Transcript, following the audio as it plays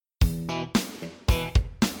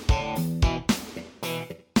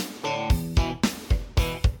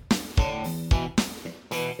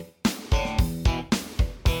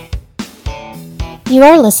You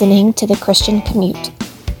are listening to The Christian Commute,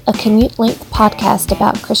 a commute-length podcast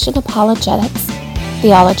about Christian apologetics,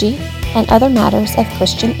 theology, and other matters of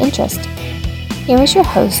Christian interest. Here is your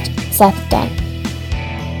host, Seth Dunn.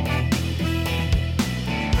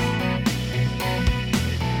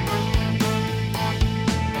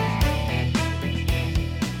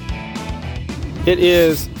 It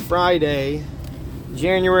is Friday,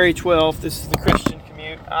 January 12th. This is The Christian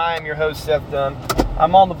Commute. I am your host, Seth Dunn.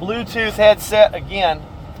 I'm on the Bluetooth headset again,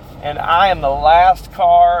 and I am the last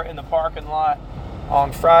car in the parking lot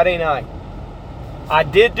on Friday night. I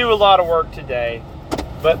did do a lot of work today,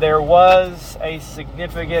 but there was a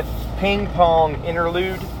significant ping pong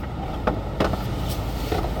interlude.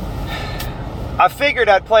 I figured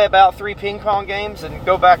I'd play about 3 ping pong games and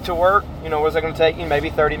go back to work. What was it going to take me? Maybe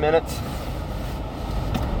 30 minutes.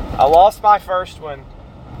 I lost my first one,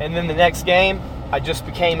 and then the next game, I just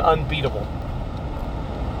became unbeatable.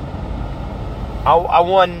 I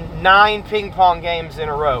won 9 ping pong games in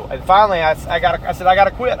a row, and finally I said I gotta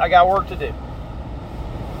quit. I got work to do.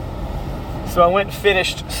 So I went and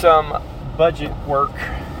finished some budget work,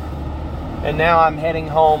 and now I'm heading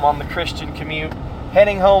home on the Christian Commute.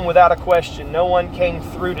 Heading home without a question. No one came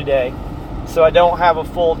through today, so I don't have a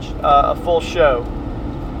full show.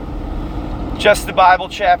 Just the Bible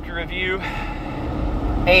chapter review,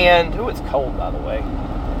 and it's cold, by the way.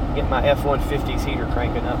 Get my F-150's heater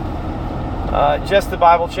cranking up. Just the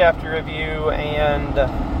Bible chapter review and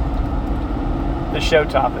the show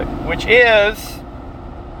topic, which is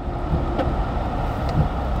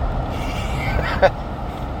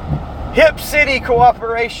Hip City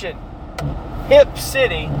Cooperation. Hip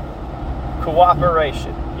City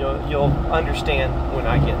Cooperation. You'll understand when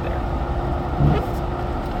I get there.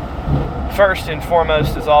 First and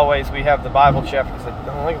foremost, as always, we have the Bible chapters.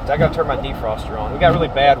 I got to turn my defroster on. We got really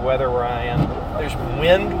bad weather where I am. There's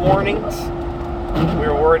wind warnings. We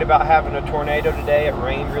were worried about having a tornado today. It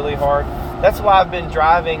rained really hard. That's why I've been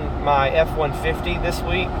driving my F-150 this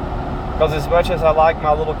week. Because as much as I like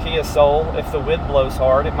my little Kia Soul, if the wind blows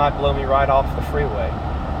hard, it might blow me right off the freeway.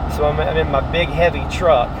 So I'm in my big heavy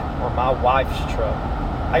truck, or my wife's truck.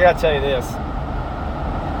 I got to tell you this.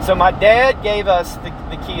 So my dad gave us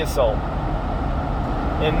the Kia Soul.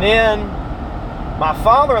 And then my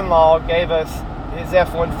father-in-law gave us his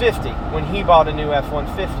F-150 when he bought a new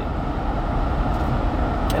F-150.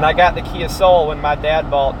 And I got the Kia Soul when my dad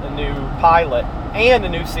bought a new Pilate and a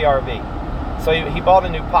new CR-V. So he bought a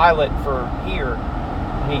new Pilate for here,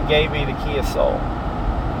 and he gave me the Kia Soul.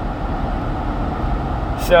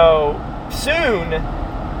 So soon,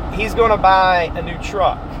 he's going to buy a new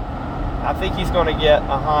truck. I think he's going to get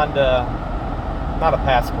a Honda, not a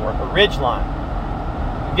Passport, a Ridgeline.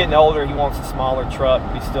 Getting older, he wants a smaller truck,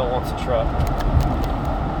 but he still wants a truck.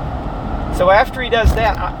 So after he does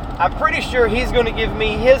that, I'm pretty sure he's going to give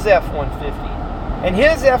me his F-150. And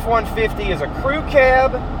his F-150 is a crew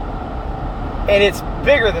cab, and it's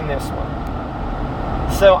bigger than this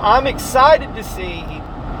one. So I'm excited to see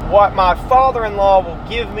what my father-in-law will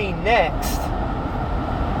give me next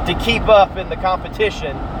to keep up in the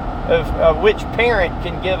competition of which parent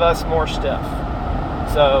can give us more stuff.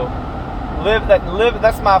 So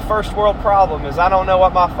that's my first world problem, is I don't know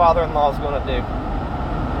what my father-in-law is going to do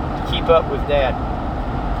to keep up with Dad.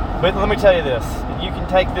 But let me tell you this, and you can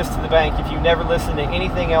take this to the bank if you never listen to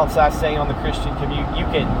anything else I say on the Christian Commute. You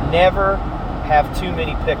can never have too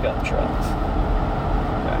many pickup trucks.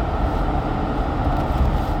 Okay.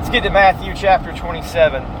 Let's get to Matthew chapter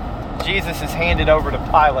 27. Jesus is handed over to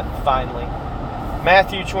Pilate finally.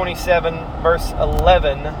 Matthew 27, verses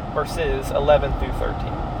 11 through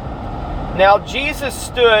 13. Now Jesus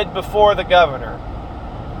stood before the governor,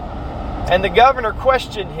 and the governor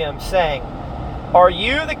questioned him, saying, "Are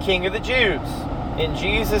you the king of the Jews?" And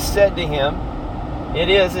Jesus said to him, "It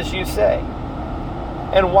is as you say."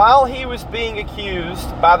 And while he was being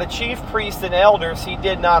accused by the chief priests and elders, he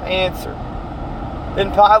did not answer.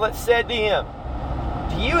 Then Pilate said to him,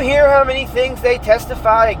 "Do you hear how many things they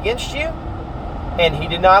testify against you?" And he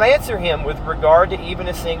did not answer him with regard to even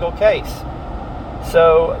a single case.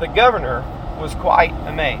 So the governor was quite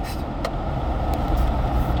amazed.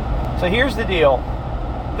 So here's the deal.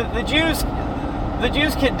 The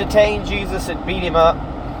Jews could detain Jesus and beat him up,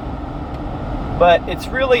 but it's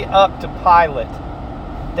really up to Pilate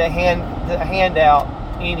to hand out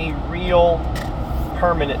any real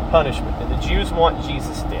permanent punishment. And the Jews want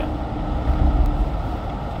Jesus dead.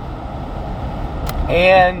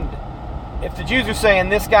 And if the Jews are saying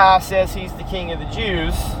this guy says he's the king of the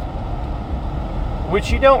Jews, which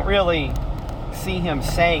you don't really see him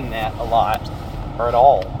saying that a lot, or at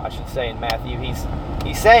all, I should say, in Matthew. He's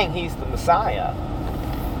saying he's the Messiah.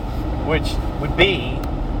 which would be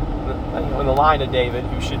in the line of David,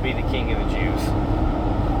 who should be the king of the Jews.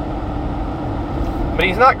 But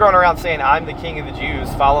he's not going around saying, I'm the king of the Jews,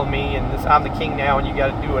 follow me, and I'm the king now, and you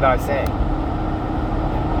got to do what I say.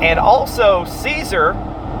 And also Caesar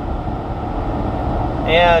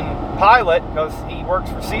and Pilate, because he works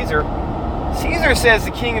for Caesar, Caesar says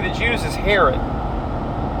the king of the Jews is Herod.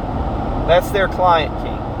 That's their client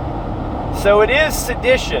king. So it is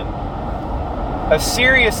sedition, a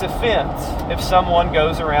serious offense, if someone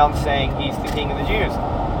goes around saying he's the king of the Jews.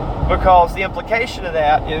 Because the implication of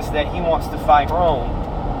that is that he wants to fight Rome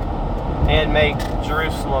and make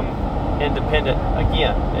Jerusalem independent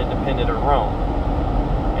again, independent of Rome.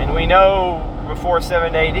 And we know before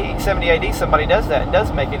 70 AD, somebody does that,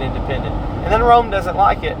 does make it independent. And then Rome doesn't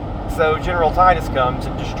like it, so General Titus comes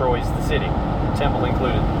and destroys the city, temple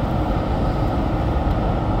included.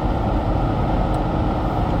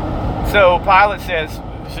 So Pilate says,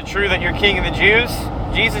 is it true that you're king of the Jews?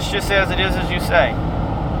 Jesus just says, it is as you say.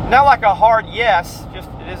 Not like a hard yes, just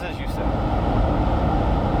it is as you say.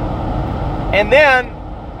 And then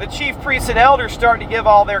the chief priests and elders start to give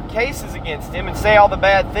all their cases against him and say all the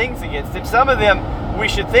bad things against him. Some of them we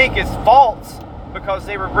should think is false because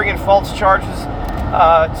they were bringing false charges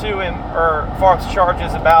to him, or false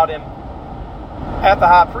charges about him at the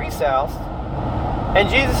high priest's house. And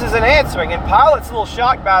Jesus isn't answering. And Pilate's a little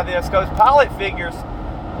shocked by this because Pilate figures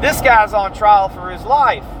this guy's on trial for his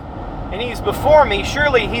life. And he's before me.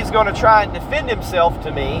 Surely he's going to try and defend himself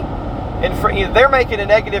to me. And they're making a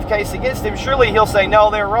negative case against him. Surely he'll say, no,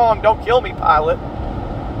 they're wrong. Don't kill me, Pilate.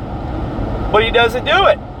 But he doesn't do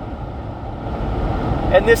it.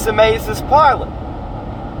 And this amazes Pilate.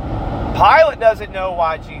 Pilate doesn't know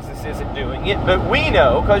why Jesus isn't doing it. But we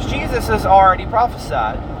know, because Jesus has already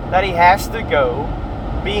prophesied, that he has to go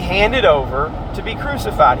be handed over to be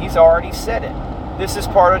crucified. He's already said it. This is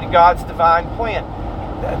part of God's divine plan.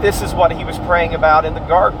 This is what he was praying about in the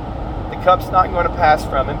garden. The cup's not going to pass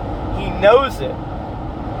from him. He knows it.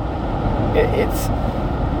 It's,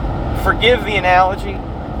 forgive the analogy,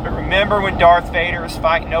 but remember when Darth Vader was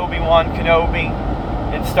fighting Obi-Wan Kenobi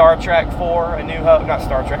in Star Trek 4, A New Hope, not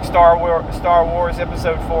Star Trek, Star Wars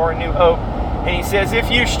Episode 4, A New Hope, and he says,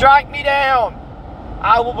 if you strike me down,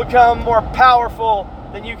 I will become more powerful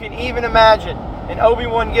than you can even imagine. And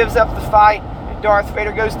Obi-Wan gives up the fight, and Darth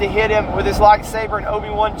Vader goes to hit him with his lightsaber, and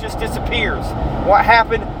Obi-Wan just disappears. What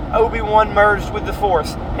happened? Obi-Wan merged with the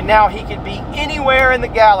Force, and now he can be anywhere in the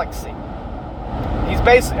galaxy. He's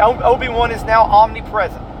basically, Obi-Wan is now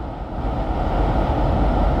omnipresent.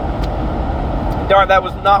 That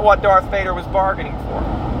was not what Darth Vader was bargaining for.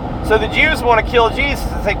 So the Jews want to kill Jesus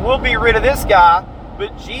and think, we'll be rid of this guy,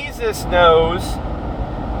 but Jesus knows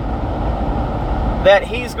that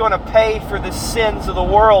he's going to pay for the sins of the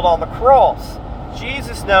world on the cross.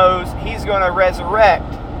 Jesus knows he's going to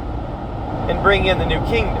resurrect and bring in the new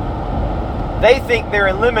kingdom. They think they're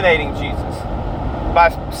eliminating Jesus by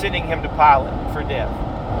sending him to Pilate for death.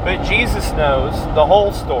 But Jesus knows the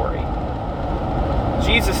whole story.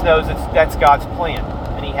 Jesus knows that's God's plan,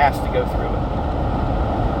 and he has to go through it.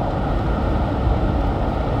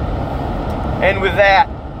 And with that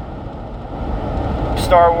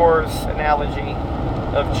Star Wars analogy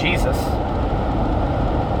of Jesus,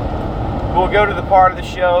 we'll go to the part of the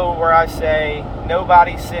show where I say,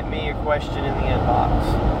 nobody sent me a question in the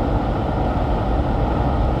inbox.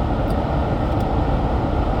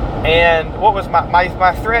 And what was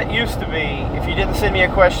my threat used to be, if you didn't send me a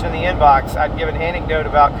question in the inbox, I'd give an anecdote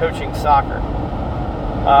about coaching soccer.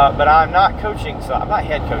 But I'm not coaching I'm not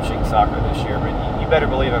head coaching soccer this year, but you better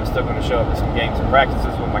believe I'm still going to show up to some games and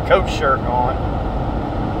practices with my coach shirt on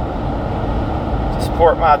to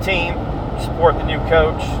support my team, support the new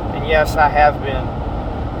coach, and yes, I have been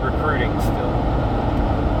recruiting still.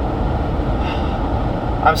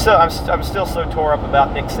 I'm still so tore up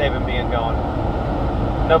about Nick Saban being gone.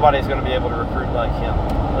 Nobody's going to be able to recruit like him.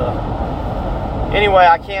 Anyway,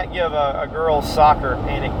 I can't give a girls' soccer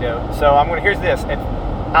anecdote, so here's this.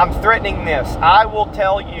 I'm threatening this. I will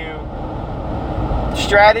tell you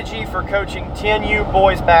strategy for coaching 10U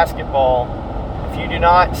boys basketball if you do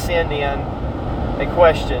not send in a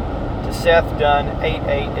question to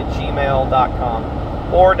sethdunn88@gmail.com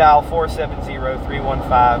or dial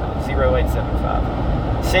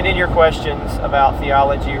 470-315-0875. Send in your questions about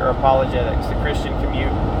theology or apologetics. The Christian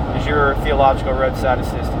Commute is your theological roadside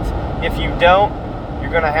assistance. If you don't,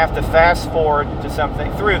 you're going to have to fast forward to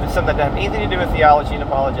something that doesn't have anything to do with theology and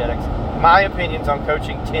apologetics. My opinions on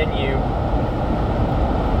coaching 10U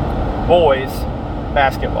boys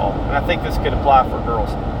basketball. And I think this could apply for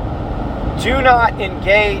girls. Do not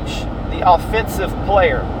engage the offensive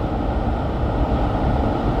player.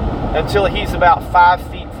 until he's about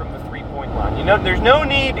 5 feet from the three-point line. You know, there's no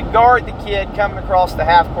need to guard the kid coming across the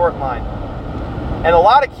half-court line. And a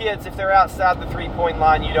lot of kids, if they're outside the three-point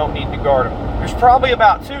line, you don't need to guard them. There's probably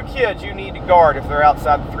about 2 kids you need to guard if they're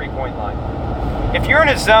outside the three-point line. If you're in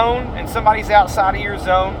a zone and somebody's outside of your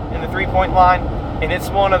zone in the three-point line, and it's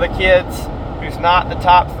one of the kids who's not the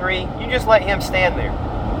top 3, you just let him stand there,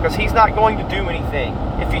 because he's not going to do anything.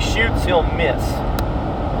 If he shoots, he'll miss.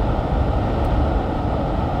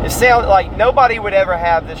 It sounds like nobody would ever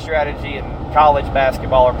have this strategy in college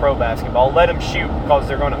basketball or pro basketball. Let them shoot because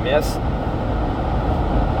they're going to miss.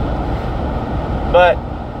 But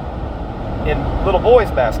in little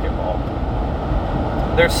boys basketball,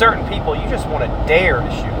 there's certain people you just want to dare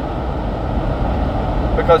to shoot,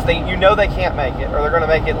 because you know they can't make it, or they're going to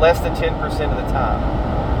make it less than 10% of the time.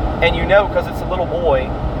 And you know, because it's a little boy,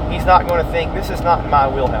 he's not going to think, this is not in my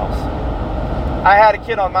wheelhouse. I had a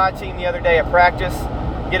kid on my team the other day at practice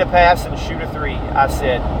get a pass and shoot a 3. I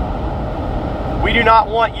said, we do not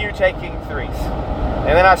want you taking 3s.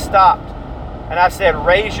 And then I stopped and I said,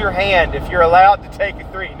 raise your hand if you're allowed to take a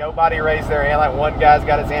 3. Nobody raised their hand. Like one guy's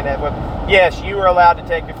got his hand up. Yes, you are allowed to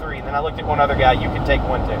take a 3. And then I looked at one other guy, you can take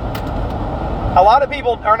 1 too. A lot of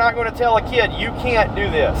people are not going to tell a kid, you can't do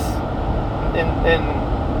this in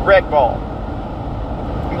rec ball.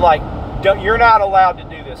 Like, you're not allowed to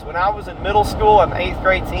do this. When I was in middle school, an 8th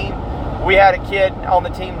grade team, we had a kid on the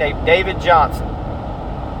team named David Johnson.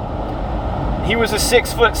 He was a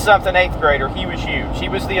 6-foot-something 8th grader. He was huge. He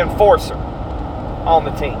was the enforcer on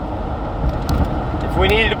the team. If we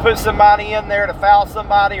needed to put somebody in there to foul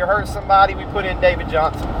somebody or hurt somebody, we put in David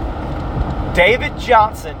Johnson. David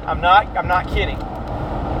Johnson, I'm not kidding.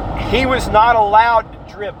 He was not allowed to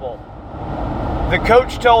dribble. The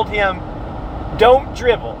coach told him, don't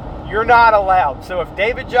dribble. You're not allowed. So if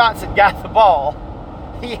David Johnson got the ball,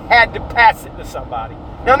 he had to pass it to somebody.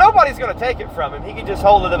 Now, nobody's going to take it from him. He can just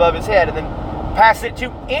hold it above his head and then pass it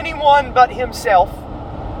to anyone but himself.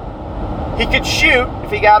 He could shoot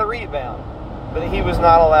if he got a rebound, but he was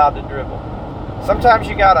not allowed to dribble. Sometimes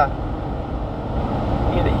you gotta,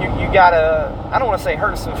 I don't want to say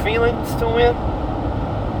hurt some feelings to win,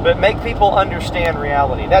 but make people understand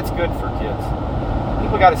reality. That's good for kids.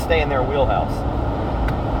 People got to stay in their wheelhouse.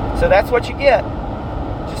 So that's what you get.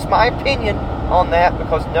 Just my opinion on that,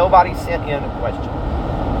 because nobody sent in a question.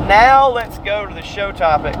 Now let's go to the show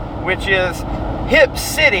topic, which is Hip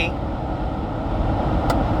City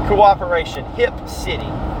cooperation. Hip City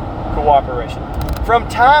cooperation. From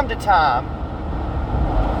time to time,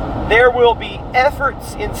 there will be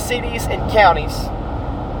efforts in cities and counties,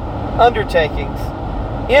 undertakings,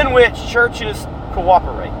 in which churches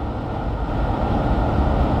cooperate.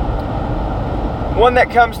 One that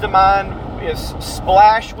comes to mind is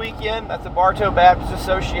Splash Weekend that the Bartow Baptist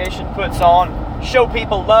Association puts on. Show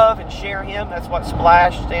people love and share Him. That's what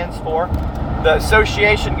Splash stands for. The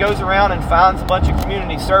association goes around and finds a bunch of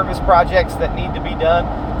community service projects that need to be done,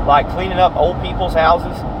 like cleaning up old people's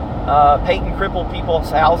houses, painting crippled people's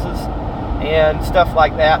houses, and stuff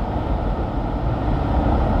like that.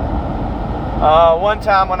 One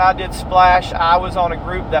time when I did Splash, I was on a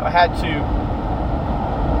group that had to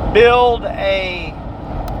build a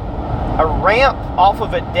ramp off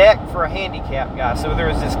of a deck for a handicapped guy. So there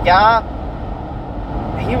was this guy,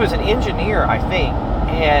 he was an engineer, I think,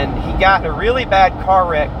 and he got in a really bad car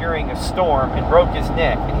wreck during a storm and broke his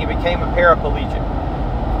neck, and he became a paraplegic.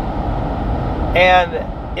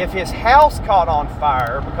 And if his house caught on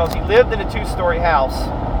fire, because he lived in a 2-story house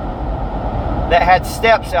that had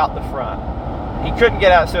steps out the front, he couldn't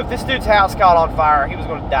get out. So if this dude's house caught on fire, he was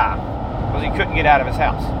going to die because he couldn't get out of his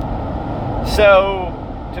house. So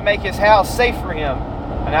to make his house safe for him,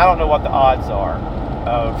 and I don't know what the odds are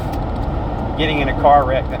of getting in a car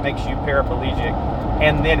wreck that makes you paraplegic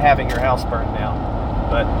and then having your house burned down,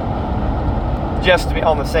 but just to be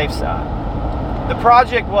on the safe side. The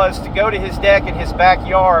project was to go to his deck in his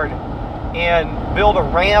backyard and build a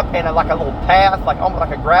ramp and like a little path, like almost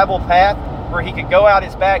like a gravel path, where he could go out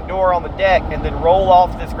his back door on the deck and then roll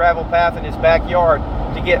off this gravel path in his backyard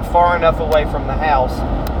to get far enough away from the house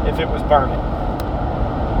if it was burning.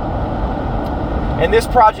 And this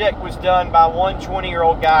project was done by one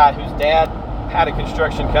 20-year-old guy whose dad had a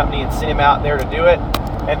construction company and sent him out there to do it.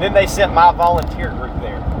 And then they sent my volunteer group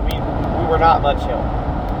there. We were not much help.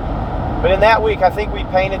 But in that week, I think we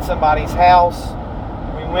painted somebody's house.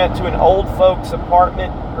 We went to an old folks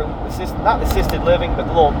apartment, or not assisted living, but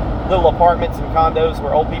the little apartments and condos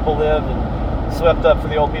where old people lived, and swept up for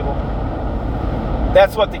the old people.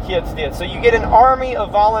 That's what the kids did. So you get an army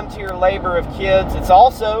of volunteer labor of kids. It's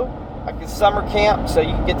also like a summer camp, so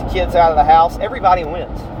you can get the kids out of the house. Everybody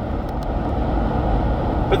wins.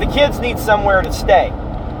 But the kids need somewhere to stay.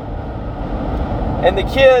 And the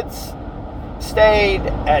kids stayed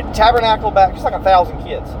at Tabernacle Baptist, just like 1,000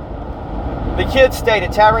 kids. The kids stayed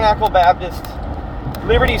at Tabernacle Baptist,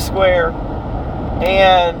 Liberty Square,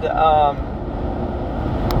 and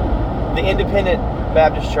the Independent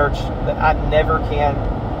Baptist Church that I never can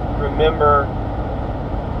remember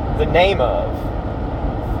the name of,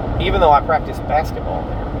 even though I practiced basketball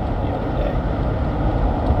there the other day.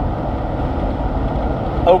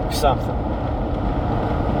 Oak something.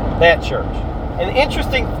 That church. And the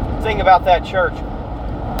interesting thing about that church,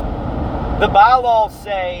 the bylaws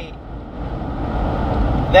say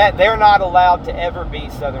that they're not allowed to ever be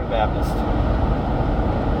Southern Baptist.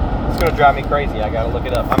 It's going to drive me crazy. I got to look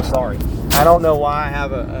it up. I'm sorry. I don't know why I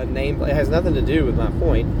have a name. It has nothing to do with my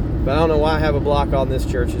point, but I don't know why I have a block on this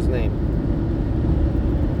church's name.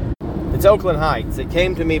 It's Oakland Heights. It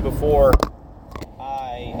came to me before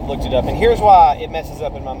I looked it up, and here's why it messes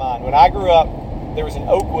up in my mind. When I grew up, there was an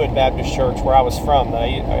Oakwood Baptist Church where I was from,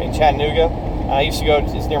 in Chattanooga. And I used to go,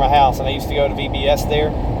 it's near my house, and I used to go to VBS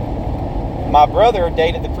there. My brother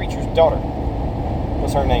dated the preacher's daughter.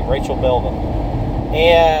 What's her name? Rachel Belvin.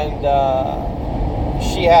 And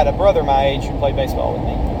she had a brother my age who played baseball with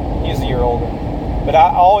me. He was a year older. But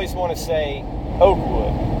I always want to say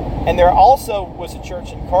Oakwood. And there also was a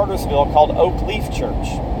church in Cartersville called Oak Leaf Church.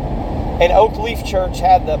 And Oak Leaf Church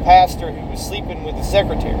had the pastor who was sleeping with the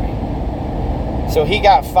secretary. So he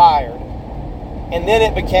got fired. And then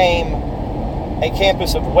it became a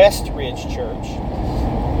campus of West Ridge Church.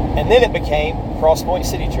 And then it became Cross Point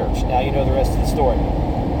City Church. Now you know the rest of the story.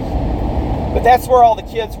 But that's where all the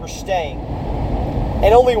kids were staying.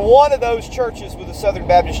 And only one of those churches was a Southern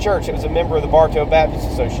Baptist Church. It was a member of the Bartow Baptist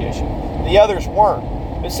Association. The others weren't.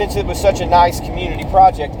 But since it was such a nice community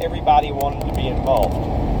project, everybody wanted to be involved.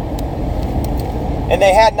 And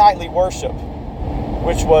they had nightly worship,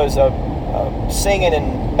 which was a singing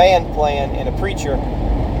and band playing and a preacher.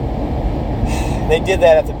 They did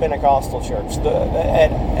that at the Pentecostal church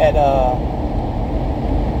at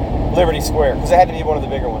Liberty Square, because it had to be one of the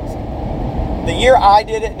bigger ones. The year I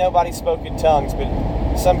did it, nobody spoke in tongues, but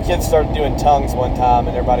some kids started doing tongues one time,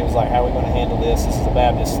 and everybody was like, "How are we going to handle this? This is a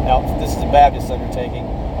Baptist undertaking.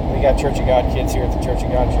 We got Church of God kids here at the Church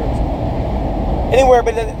of God church." Anywhere,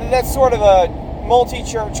 but that's sort of a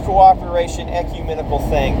multi-church cooperation, ecumenical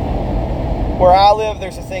thing. Where I live,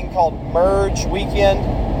 there's a thing called Merge Weekend,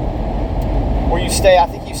 where you stay, I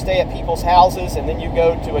think you stay at people's houses, and then you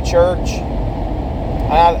go to a church.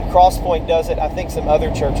 Cross Point does it. I think some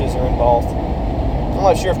other churches are involved. I'm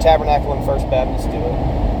not sure if Tabernacle and First Baptist do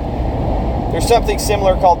it. There's something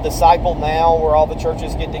similar called Disciple Now, where all the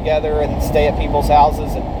churches get together and stay at people's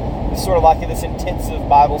houses, and it's sort of like this intensive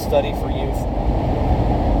Bible study for youth.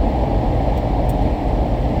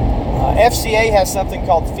 FCA has something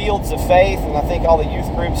called Fields of Faith, and I think all the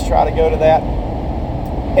youth groups try to go to that.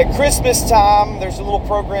 At Christmas time, there's a little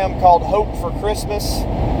program called Hope for Christmas,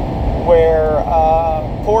 where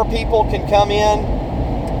poor people can come in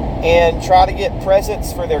and try to get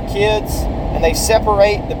presents for their kids, and they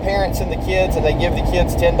separate the parents and the kids, and they give the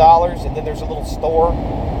kids $10, and then there's a little store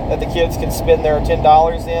that the kids can spend their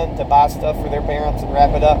 $10 in to buy stuff for their parents and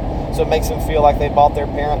wrap it up, so it makes them feel like they bought their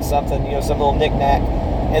parents something, some little knick-knack.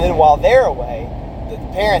 And then while they're away, the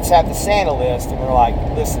parents have the Santa list, and they're like,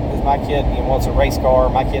 "Listen, my kid wants a race car,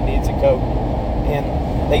 my kid needs a Coke,"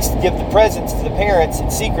 and they give the presents to the parents in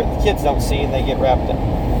secret the kids don't see, and they get wrapped up.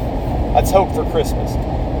 That's Hope for Christmas.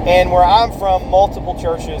 And where I'm from, multiple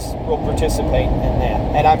churches will participate in that.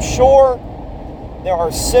 And I'm sure there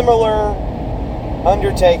are similar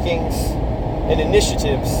undertakings and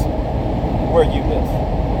initiatives where you live.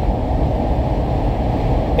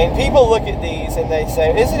 And people look at these and they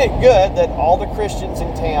say, isn't it good that all the Christians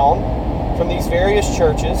in town from these various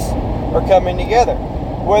churches are coming together?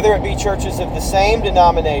 Whether it be churches of the same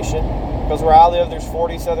denomination, because where I live there's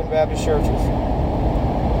 40 Southern Baptist churches,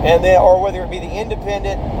 and then, or whether it be the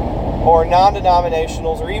independent or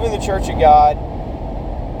non-denominationals or even the Church of God,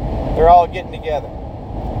 they're all getting together.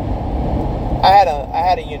 I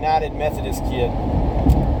had a United Methodist kid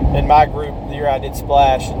in my group the year I did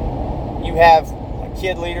Splash, and you have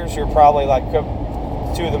kid leaders who are probably like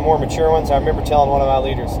two of the more mature ones. I remember telling one of my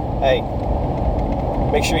leaders, "Hey,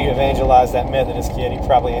 make sure you evangelize that Methodist kid. He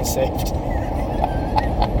probably ain't saved."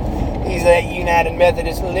 He's at United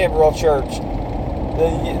Methodist Liberal Church.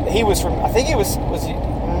 He was from, I think he was he?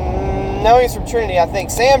 No, he's from Trinity, I think.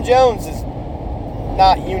 Sam Jones is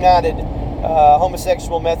not United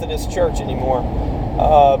Homosexual Methodist Church anymore,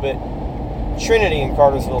 but Trinity in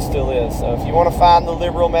Cartersville still is. So if you want to find the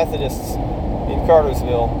liberal Methodists in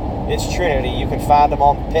Cartersville, it's Trinity. You can find them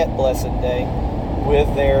on Pet Blessed Day.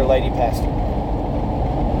 with their lady pastor.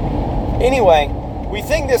 Anyway, we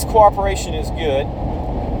think this cooperation is good.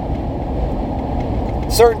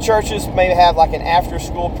 Certain churches may have like an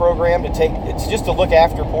after-school program it's just to look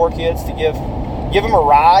after poor kids, to give them a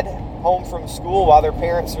ride home from school while their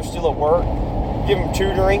parents are still at work, give them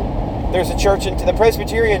tutoring. There's a church, the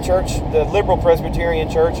Presbyterian church, the liberal Presbyterian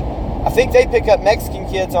church, I think they pick up Mexican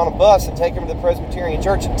kids on a bus and take them to the Presbyterian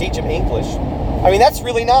church and teach them English. I mean, that's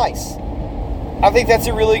really nice. I think that's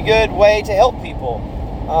a really good way to help people.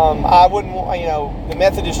 I wouldn't, the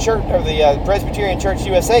Methodist Church or the Presbyterian Church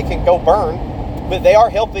USA can go burn, but they are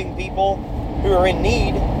helping people who are in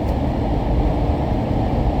need.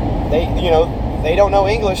 They don't know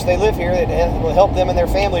English. They live here. It will help them and their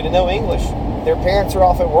family to know English. Their parents are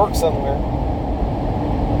off at work somewhere.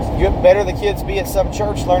 Better the kids be at some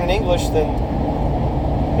church learning English than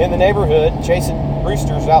in the neighborhood chasing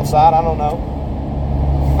roosters outside. I don't know.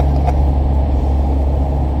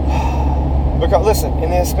 Because listen,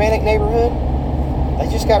 in the Hispanic neighborhood, they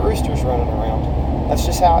just got roosters running around. That's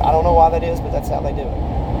just how, I don't know why that is, but that's how they do it.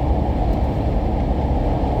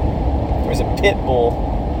 There was a pit bull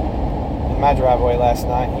in my driveway last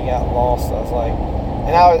night. He got lost. I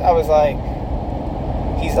was like,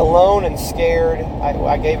 he's alone and scared.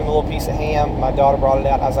 I gave him a little piece of ham. My daughter brought it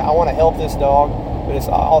out. I was like, I want to help this dog, but it's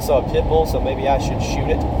also a pit bull, so maybe I should shoot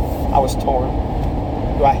it. I was torn.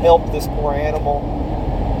 Do I help this poor animal?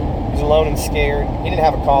 He's alone and scared. He didn't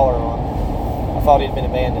have a collar on. I thought he'd been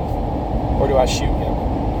abandoned. Or do I shoot him?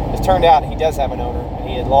 It turned out he does have an owner, and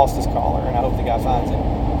he had lost his collar, and I hope the guy finds him,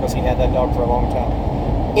 because he had that dog for a long time.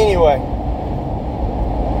 Anyway,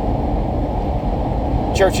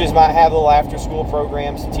 churches might have little after-school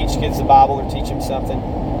programs to teach kids the Bible or teach them something,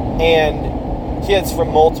 and kids from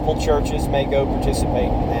multiple churches may go participate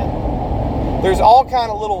in that. There's all kind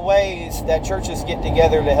of little ways that churches get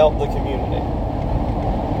together to help the community.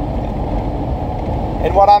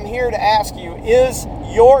 And what I'm here to ask you, is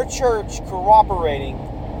your church cooperating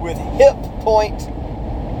with Hip Point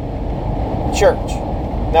Church?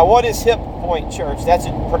 Now, what is Hip Point Church? That's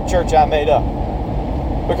a church I made up.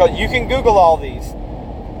 Because you can Google all these.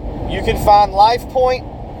 You can find Life Point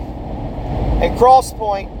and Cross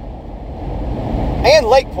Point and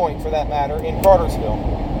Lake Point, for that matter, in Cartersville.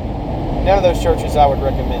 None of those churches I would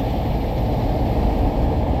recommend.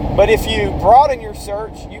 But if you broaden your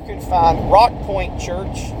search, you can find Rock Point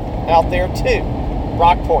Church out there too.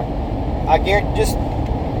 Rock Point. I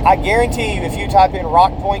guarantee you, if you type in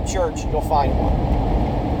Rock Point Church, you'll find one.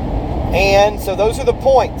 And so those are the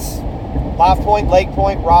points. Life Point, Lake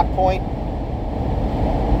Point, Rock Point.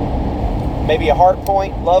 Maybe a Heart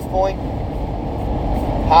Point, Love Point,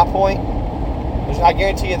 High Point. I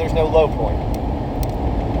guarantee you there's no low point.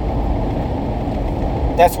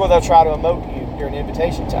 That's where they'll try to emote you during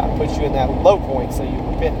invitation time, put you in that low point so you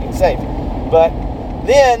repent and get saved. But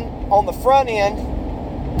then on the front end,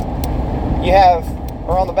 you have,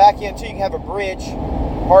 or on the back end too, you can have a bridge,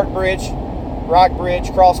 Heart Bridge, Rock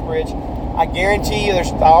Bridge, Cross Bridge. I guarantee you I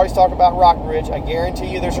always talk about Rock Bridge. I guarantee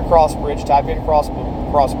you there's a Cross Bridge. Type in Cross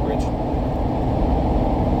Bridge.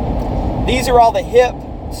 These are all the hip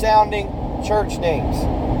sounding church names.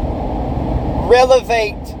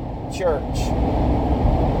 Relevate Church,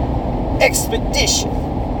 Expedition,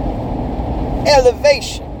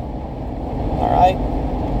 Elevation. Alright?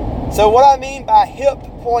 So what I mean by Hip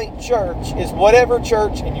Point Church is whatever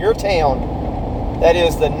church in your town that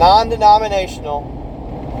is the non-denominational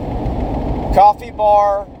coffee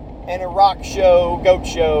bar and a rock show, goat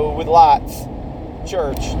show with lights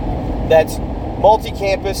church that's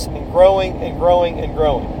multi-campus and growing and growing and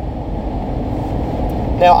growing.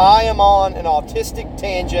 Now, I am on an autistic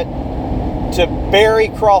tangent to Barry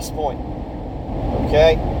Cross Point.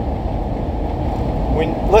 Okay?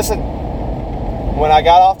 When I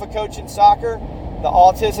got off of coaching soccer, the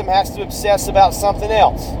autism has to obsess about something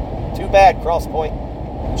else. Too bad, Cross Point.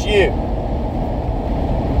 It's you.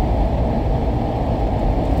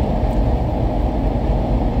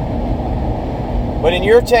 But in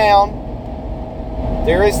your town,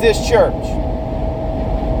 there is this church.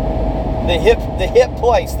 The hip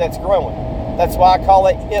place that's growing. That's why I call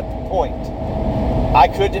it Hip Point. I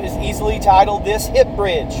could as easily title this Hip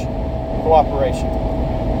Bridge Cooperation.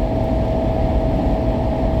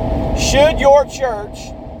 Should your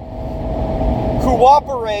church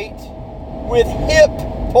cooperate with Hip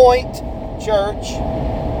Point Church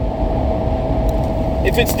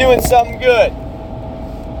if it's doing something good?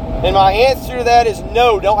 And my answer to that is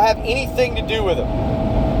no, don't have anything to do with them.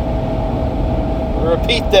 I'll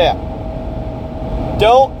repeat that.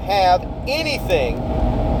 Don't have anything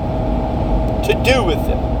to do with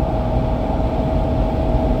them.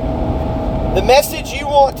 The message you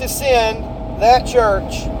want to send that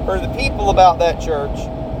church or the people about that church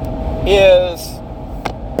is,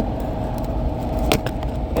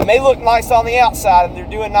 it may look nice on the outside and they're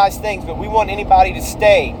doing nice things, but we want anybody to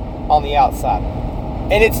stay on the outside.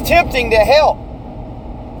 And it's tempting to help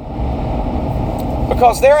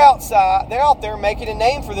because they're out there making a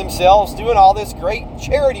name for themselves, doing all this great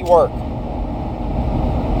charity work.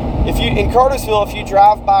 In Cartersville, if you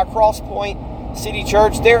drive by Cross Point City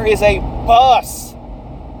Church, there is a bus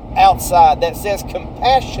outside that says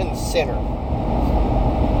Compassion Center.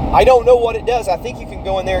 I don't know what it does. I think you can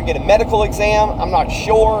go in there and get a medical exam. I'm not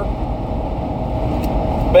sure.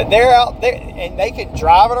 But they're out there and they can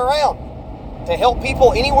drive it around to help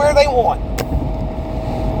people anywhere they want.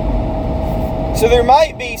 So there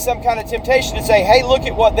might be some kind of temptation to say, hey, look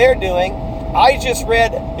at what they're doing. I just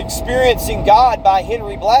read Experiencing God by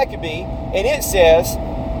Henry Blackaby, and it says,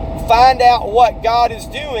 find out what God is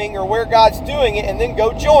doing or where God's doing it, and then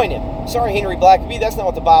go join Him. Sorry, Henry Blackaby, that's not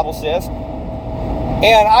what the Bible says.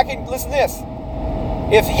 And I can, listen to this.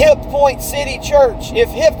 If Hip Point City Church, if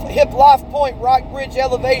Hip Life Point, Rockbridge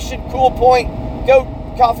Elevation, Cool Point, Goat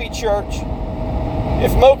Coffee Church,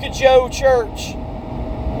 if Mocha Joe Church,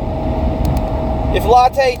 if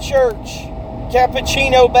Latte Church,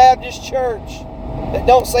 Cappuccino Baptist Church, that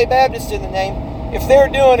don't say Baptist in the name, if they're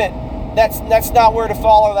doing it, that's not where to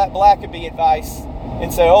follow that Blackaby advice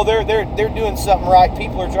and say, oh, they're doing something right.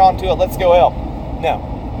 People are drawn to it. Let's go help. No.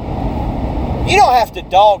 You don't have to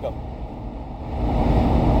dog them.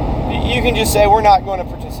 You can just say, we're not going to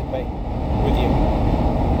participate with you.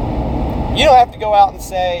 You don't have to go out and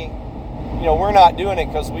say, we're not doing it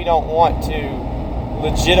because we don't want to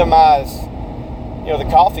legitimize, the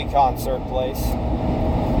coffee concert place.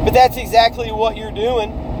 But that's exactly what you're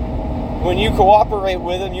doing. When you cooperate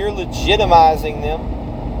with them, you're legitimizing them.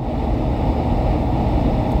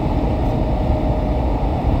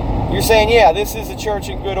 You're saying, yeah, this is a church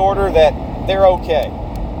in good order, that they're okay.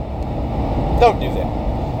 Don't do that.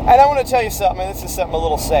 And I want to tell you something, and this is something a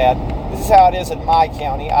little sad. This is how it is in my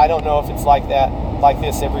county. I don't know if it's like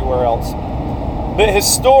this everywhere else. But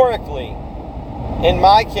historically, in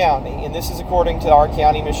my county, and this is according to our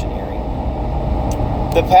county missionary,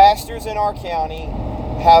 the pastors in our county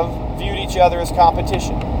have viewed each other as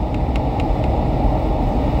competition.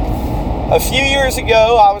 A few years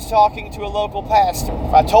ago, I was talking to a local pastor.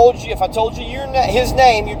 If I told you his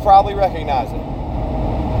name, you'd probably recognize it.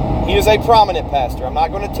 He is a prominent pastor. I'm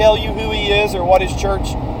not going to tell you who he is or what his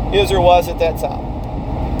church is or was at that time.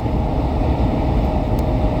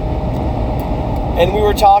 And we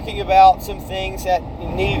were talking about some things that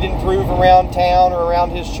needed to improve around town or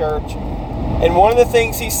around his church. And one of the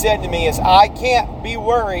things he said to me is, I can't be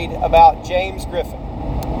worried about James Griffin.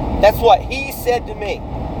 That's what he said to me.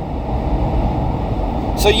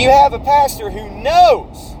 So you have a pastor who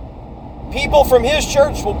knows people from his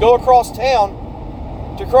church will go across town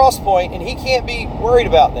to Cross Point, and he can't be worried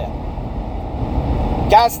about that.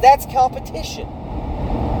 Guys, that's competition.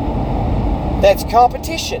 That's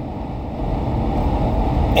competition.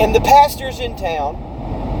 And the pastors in town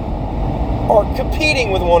are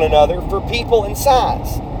competing with one another for people and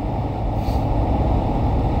signs.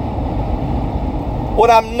 What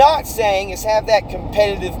I'm not saying is have that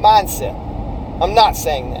competitive mindset. I'm not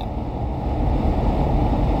saying that.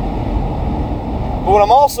 But what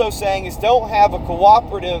I'm also saying is don't have a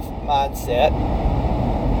cooperative mindset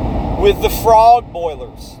with the frog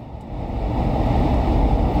boilers.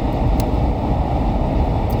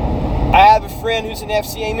 I have a friend who's an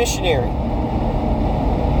FCA missionary.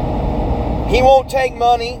 He won't take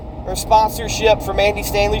money or sponsorship from Andy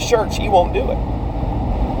Stanley's church. He won't do it.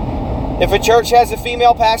 If a church has a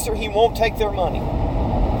female pastor, he won't take their money.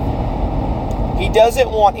 He doesn't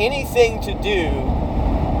want anything to do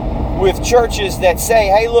with churches that say,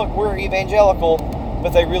 hey, look, we're evangelical, but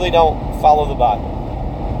they really don't follow the Bible.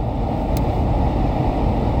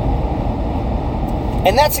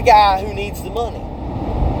 And that's a guy who needs the money.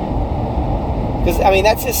 Because,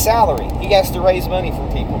 that's his salary. He has to raise money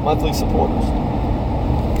from people, monthly supporters.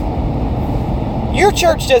 Your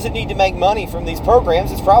church doesn't need to make money from these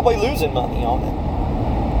programs. It's probably losing money on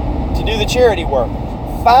it to do the charity work.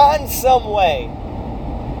 Find some way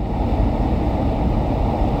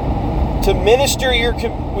to minister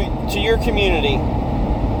to your community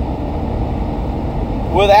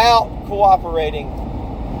without cooperating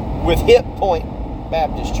with Hip Point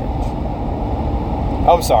Baptist Church.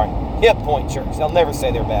 Oh, I'm sorry. Hip Point Church. They'll never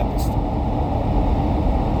say they're Baptist.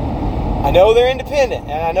 I know they're independent,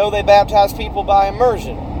 and I know they baptize people by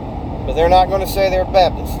immersion, but they're not going to say they're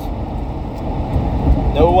Baptist.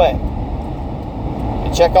 No way.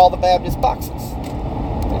 You check all the Baptist boxes.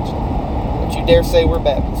 dare say we're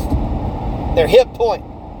Baptist. They're hip point.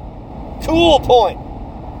 Cool point.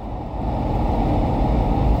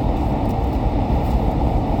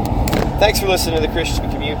 Thanks for listening to the Christian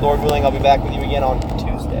Commute. Lord willing, I'll be back with you again on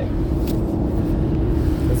Tuesday.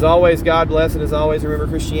 As always, God bless, and as always, remember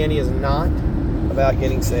Christianity is not about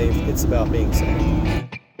getting saved. It's about being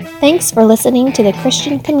saved. Thanks for listening to the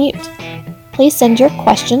Christian Commute. Please send your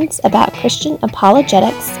questions about Christian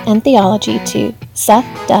apologetics and theology to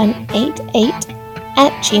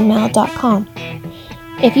sethdunn88@gmail.com.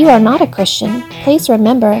 If you are not a Christian, please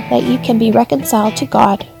remember that you can be reconciled to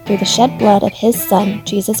God through the shed blood of His Son,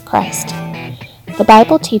 Jesus Christ. The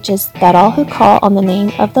Bible teaches that all who call on the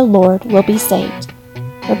name of the Lord will be saved.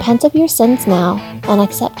 Repent of your sins now and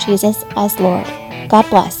accept Jesus as Lord. God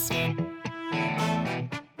bless.